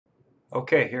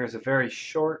Okay, here's a very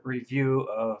short review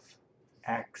of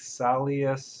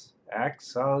Axialias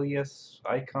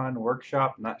Icon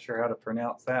Workshop. Not sure how to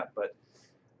pronounce that, but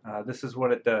this is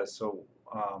what it does. So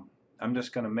I'm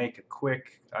just going to make a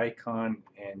quick icon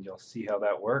and you'll see how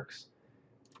that works.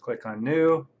 Click on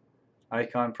New,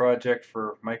 Icon Project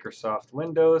for Microsoft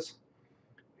Windows.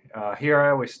 Here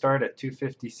I always start at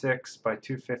 256 by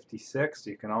 256.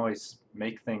 You can always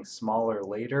make things smaller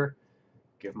later.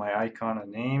 Give my icon a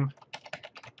name.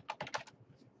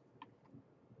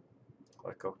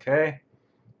 Click OK.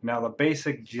 Now the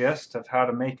basic gist of how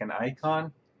to make an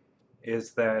icon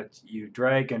is that you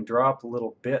drag and drop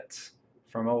little bits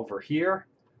from over here,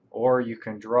 or you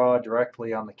can draw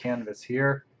directly on the canvas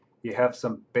here. You have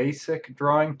some basic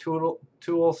drawing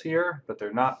tools here, but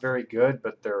they're not very good,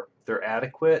 but they're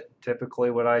adequate.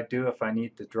 Typically what I do if I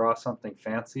need to draw something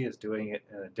fancy is doing it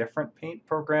in a different paint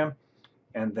program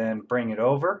and then bring it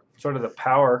over. Sort of the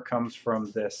power comes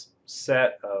from this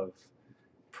set of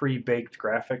pre-baked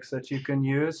graphics that you can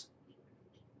use.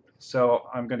 So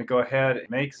I'm going to go ahead and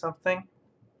make something.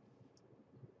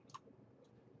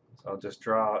 So I'll just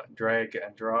drag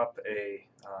and drop a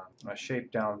shape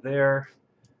down there,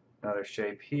 another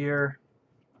shape here,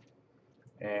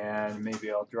 and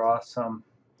maybe I'll draw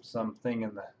something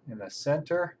in the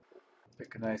center.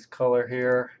 Pick a nice color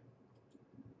here.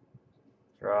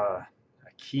 Draw a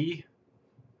key.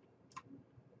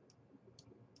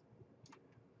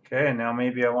 Okay, and now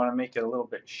maybe I want to make it a little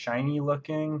bit shiny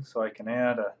looking, so I can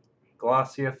add a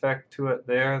glossy effect to it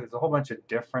there. There's a whole bunch of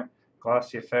different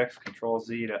glossy effects. Control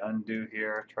Z to undo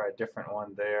here. Try a different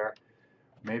one there.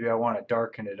 Maybe I want to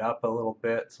darken it up a little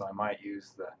bit, so I might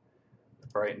use the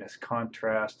brightness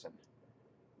contrast and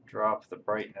drop the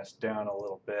brightness down a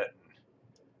little bit and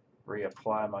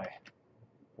reapply my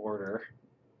border.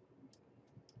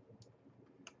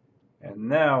 And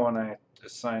now when I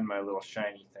assign my little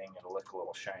shiny thing, it'll look a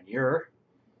little shinier.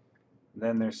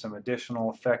 Then there's some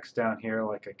additional effects down here,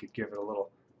 like I could give it a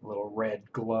little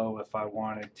red glow if I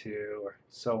wanted to, or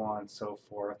so on and so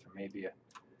forth, or maybe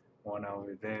one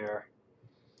over there.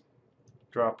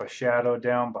 Drop a shadow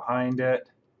down behind it.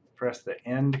 Press the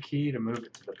End key to move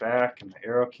it to the back, and the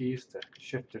arrow keys to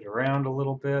shift it around a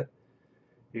little bit.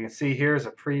 You can see here's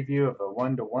a preview of a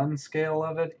 1:1 scale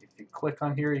of it. If you click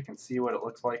on here, you can see what it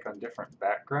looks like on different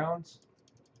backgrounds.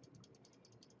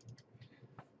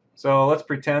 So let's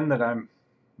pretend that I'm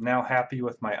now happy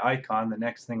with my icon. The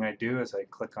next thing I do is I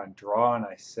click on Draw and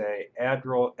I say add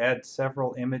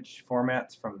several image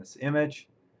formats from this image.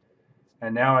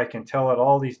 And now I can tell it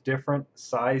all these different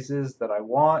sizes that I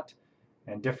want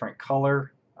and different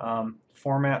color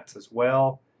formats as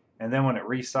well. And then when it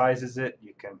resizes it,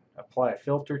 you can apply a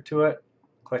filter to it,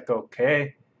 click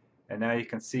OK, and now you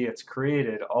can see it's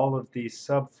created all of these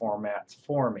sub-formats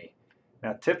for me.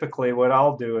 Now typically what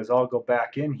I'll do is I'll go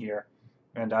back in here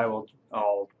and I'll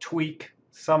tweak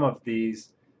some of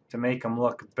these to make them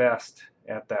look best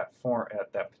at that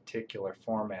particular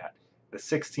format. The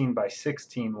 16 by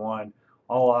 16 one,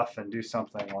 I'll often do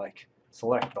something like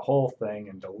select the whole thing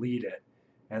and delete it,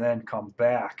 and then come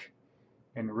back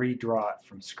and redraw it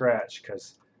from scratch,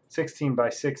 because 16 by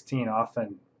 16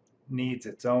 often needs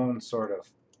its own sort of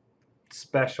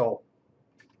special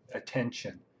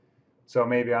attention. So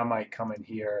maybe I might come in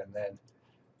here and then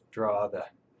draw the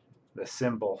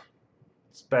symbol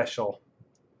special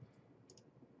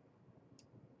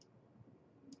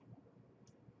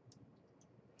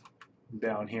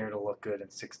down here to look good in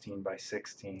 16 by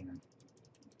 16. And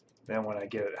then when I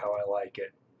get it how I like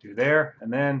it, do there.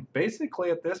 And then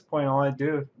basically at this point all I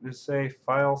do is say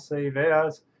File, Save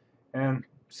As, and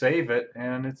save it,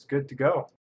 and it's good to go.